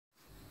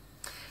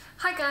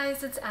Hi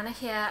guys, it's Anna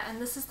here,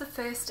 and this is the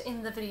first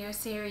in the video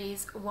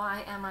series,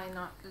 Why Am I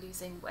Not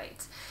Losing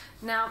Weight?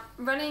 Now,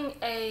 running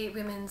a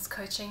women's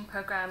coaching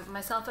program,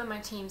 myself and my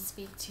team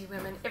speak to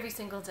women every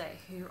single day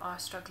who are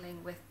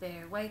struggling with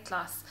their weight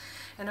loss.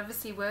 And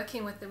obviously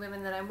working with the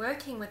women that I'm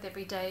working with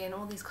every day and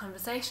all these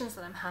conversations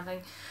that I'm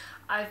having,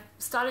 I've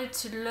started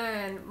to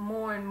learn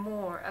more and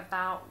more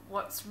about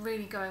what's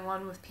really going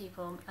on with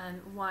people and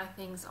why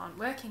things aren't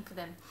working for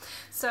them.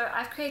 So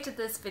I've created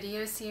this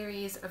video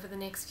series over the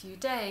next few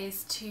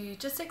days to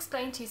just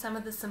explain to you some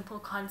of the simple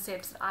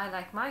concepts that I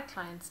like my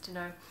clients to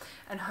know,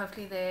 and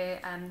hopefully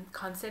they're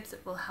concepts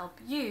that will help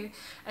you.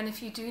 And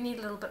if you do need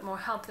a little bit more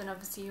help, then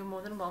obviously you're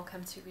more than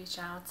welcome to reach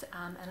out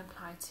and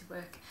apply to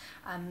work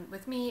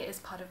with me as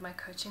part of my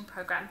coaching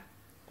program.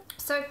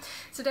 So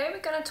today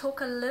we're going to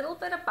talk a little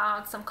bit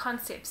about some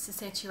concepts to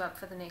set you up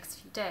for the next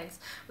few days.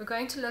 We're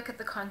going to look at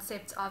the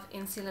concept of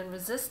insulin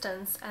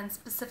resistance and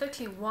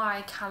specifically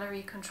why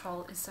calorie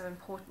control is so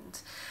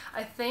important.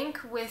 I think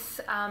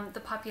with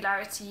the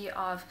popularity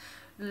of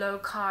low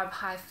carb,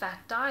 high fat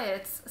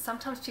diets,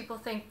 sometimes people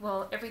think,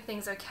 well,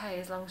 everything's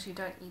okay as long as you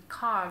don't eat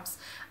carbs,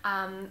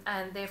 and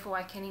therefore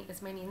I can eat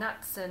as many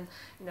nuts and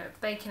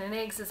bacon and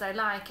eggs as I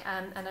like,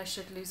 and I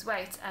should lose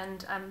weight.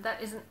 And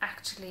that isn't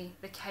actually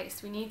the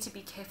case. We need to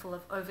be careful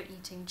of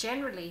overeating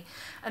generally,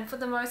 and for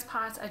the most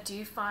part I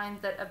do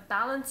find that a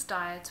balanced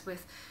diet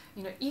with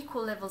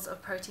equal levels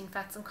of protein,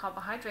 fats and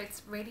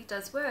carbohydrates really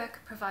does work,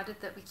 provided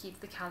that we keep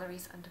the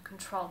calories under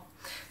control.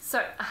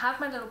 So I have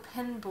my little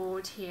pin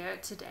board here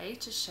today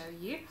to show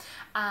you,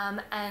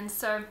 and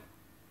so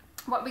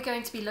what we're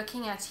going to be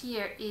looking at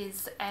here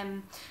is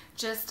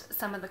just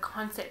some of the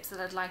concepts that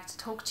I'd like to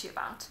talk to you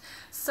about.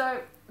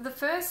 So the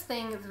first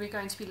thing that we're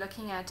going to be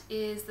looking at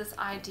is this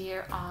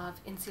idea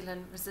of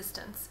insulin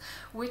resistance,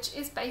 which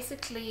is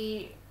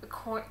basically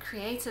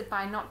created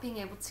by not being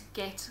able to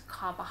get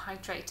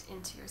carbohydrate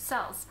into your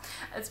cells.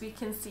 As we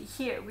can see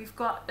here, we've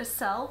got a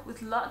cell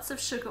with lots of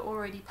sugar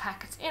already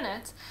packed in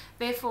it,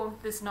 therefore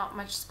there's not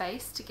much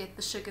space to get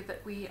the sugar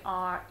that we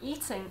are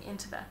eating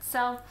into that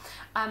cell,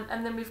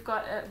 and then we've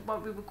got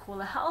what we would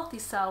call a healthy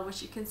cell,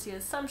 which you can see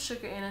has some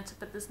sugar in it,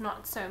 but there's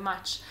not so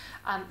much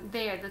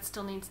there that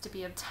still needs to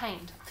be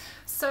obtained.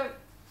 So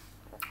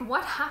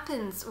what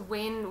happens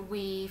when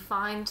we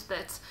find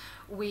that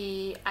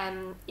we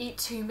eat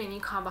too many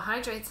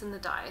carbohydrates in the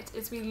diet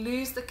is we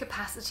lose the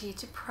capacity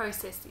to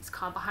process these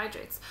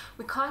carbohydrates.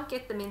 We can't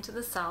get them into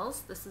the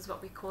cells. This is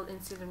what we call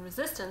insulin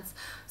resistance.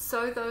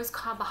 So those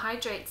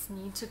carbohydrates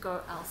need to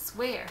go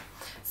elsewhere.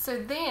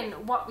 So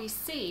then what we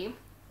see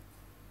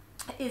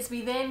is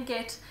we then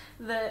get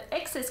the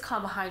excess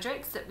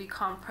carbohydrates that we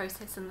can't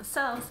process in the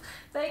cells.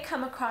 They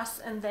come across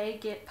and they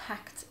get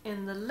packed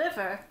in the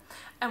liver,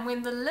 and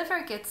when the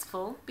liver gets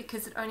full,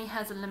 because it only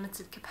has a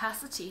limited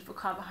capacity for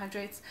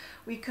carbohydrates,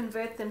 we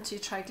convert them to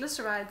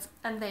triglycerides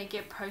and they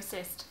get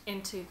processed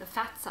into the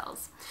fat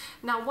cells.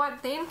 Now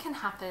what then can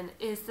happen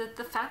is that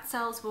the fat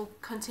cells will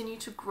continue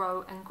to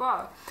grow and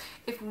grow.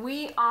 If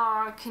we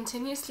are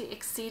continuously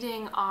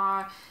exceeding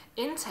our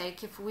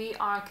intake, if we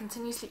are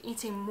continuously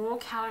eating more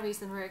calories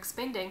than we're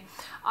expending,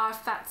 our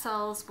fat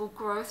cells will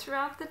grow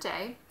throughout the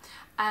day,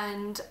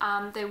 and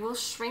they will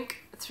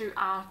shrink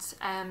throughout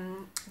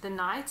the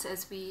night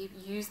as we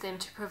use them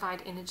to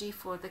provide energy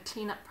for the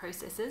cleanup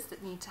processes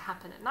that need to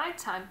happen at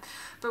nighttime.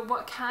 But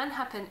what can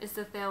happen is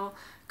that they'll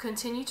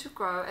continue to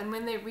grow, and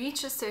when they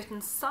reach a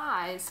certain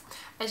size,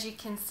 as you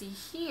can see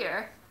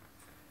here,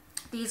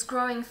 these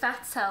growing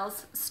fat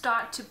cells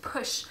start to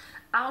push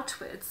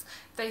outwards.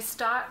 They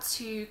start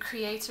to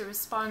create a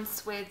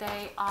response where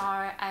they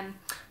are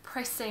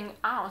pressing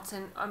out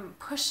and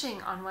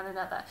pushing on one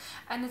another,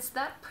 and it's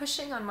that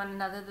pushing on one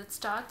another that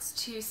starts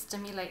to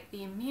stimulate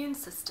the immune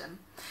system.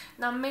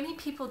 Now many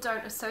people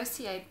don't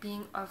associate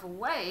being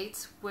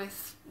overweight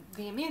with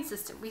the immune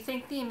system. We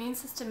think the immune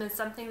system is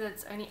something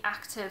that's only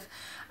active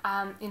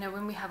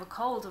when we have a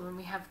cold or when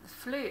we have the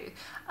flu,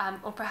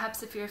 or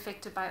perhaps if you're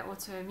affected by an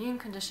autoimmune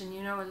condition,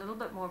 you know a little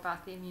bit more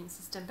about the immune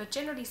system. But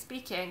generally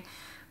speaking,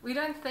 we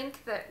don't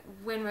think that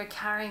when we're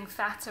carrying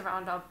fat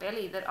around our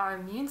belly that our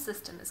immune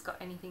system has got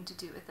anything to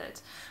do with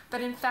it.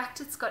 But in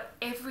fact, it's got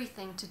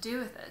everything to do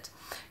with it,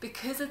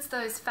 because it's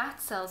those fat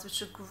cells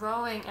which are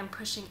growing and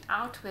pushing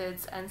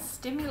outwards and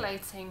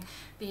stimulating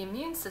the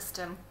immune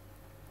system.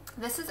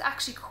 This is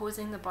actually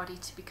causing the body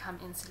to become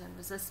insulin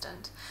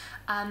resistant,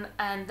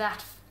 and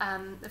that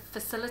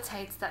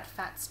facilitates that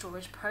fat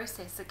storage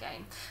process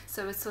again.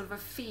 So it's sort of a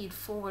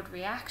feed-forward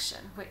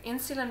reaction. We're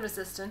insulin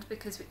resistant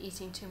because we're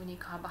eating too many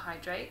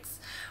carbohydrates.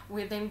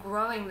 We're then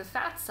growing the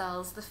fat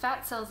cells. The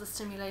fat cells are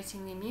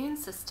stimulating the immune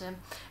system,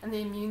 and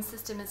the immune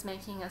system is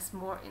making us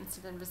more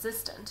insulin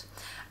resistant.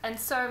 And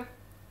so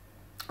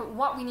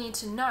what we need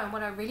to know,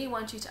 what I really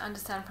want you to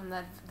understand from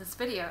this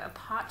video,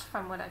 apart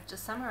from what I've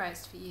just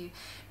summarized for you,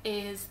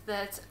 is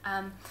that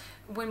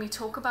when we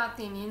talk about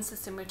the immune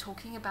system, we're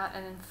talking about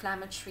an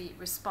inflammatory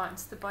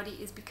response. The body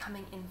is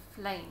becoming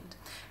inflamed,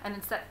 and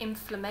it's that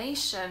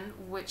inflammation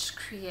which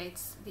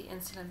creates the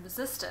insulin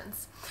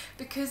resistance.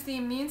 Because the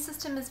immune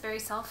system is very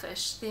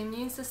selfish. The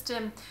immune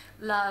system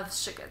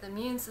loves sugar. The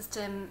immune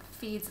system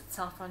feeds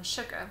itself on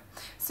sugar.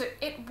 So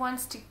it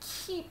wants to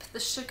keep the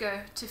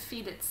sugar to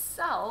feed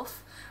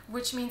itself,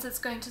 which means it's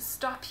going to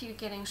stop you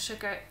getting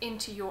sugar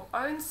into your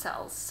own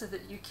cells so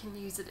that you can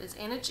use it as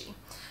energy.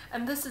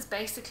 And this is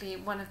basically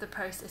one of the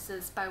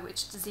processes by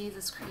which disease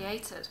is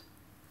created.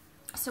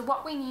 So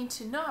what we need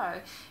to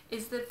know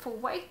is that for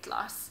weight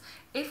loss,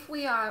 if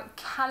we are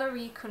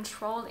calorie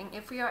controlling,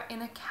 if we are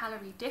in a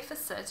calorie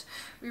deficit,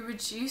 we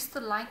reduce the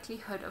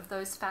likelihood of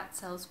those fat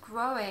cells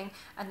growing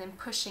and then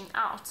pushing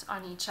out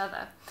on each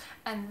other.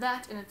 And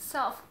that in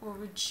itself will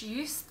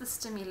reduce the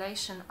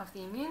stimulation of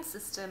the immune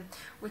system,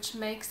 which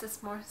makes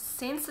us more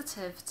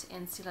sensitive to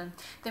insulin.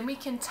 Then we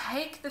can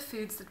take the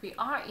foods that we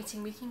are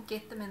eating, we can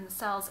get them in the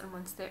cells, and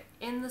once they're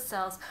in the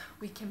cells,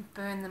 we can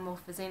burn them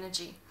off as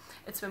energy.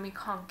 It's when we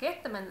can't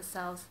get them in the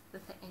cells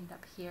that they end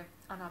up here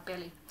on our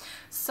belly.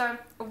 So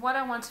what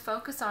I want to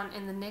focus on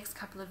in the next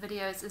couple of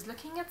videos is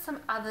looking at some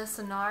other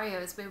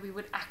scenarios where we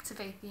would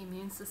activate the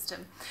immune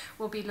system.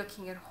 We'll be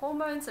looking at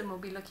hormones, and we'll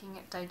be looking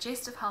at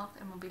digestive health,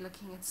 and we'll be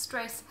looking at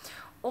stress,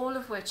 all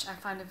of which I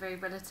find are very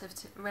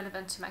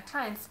relevant to my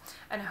clients,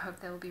 and I hope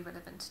they will be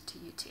relevant to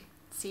you too.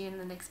 See you in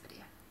the next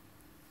video.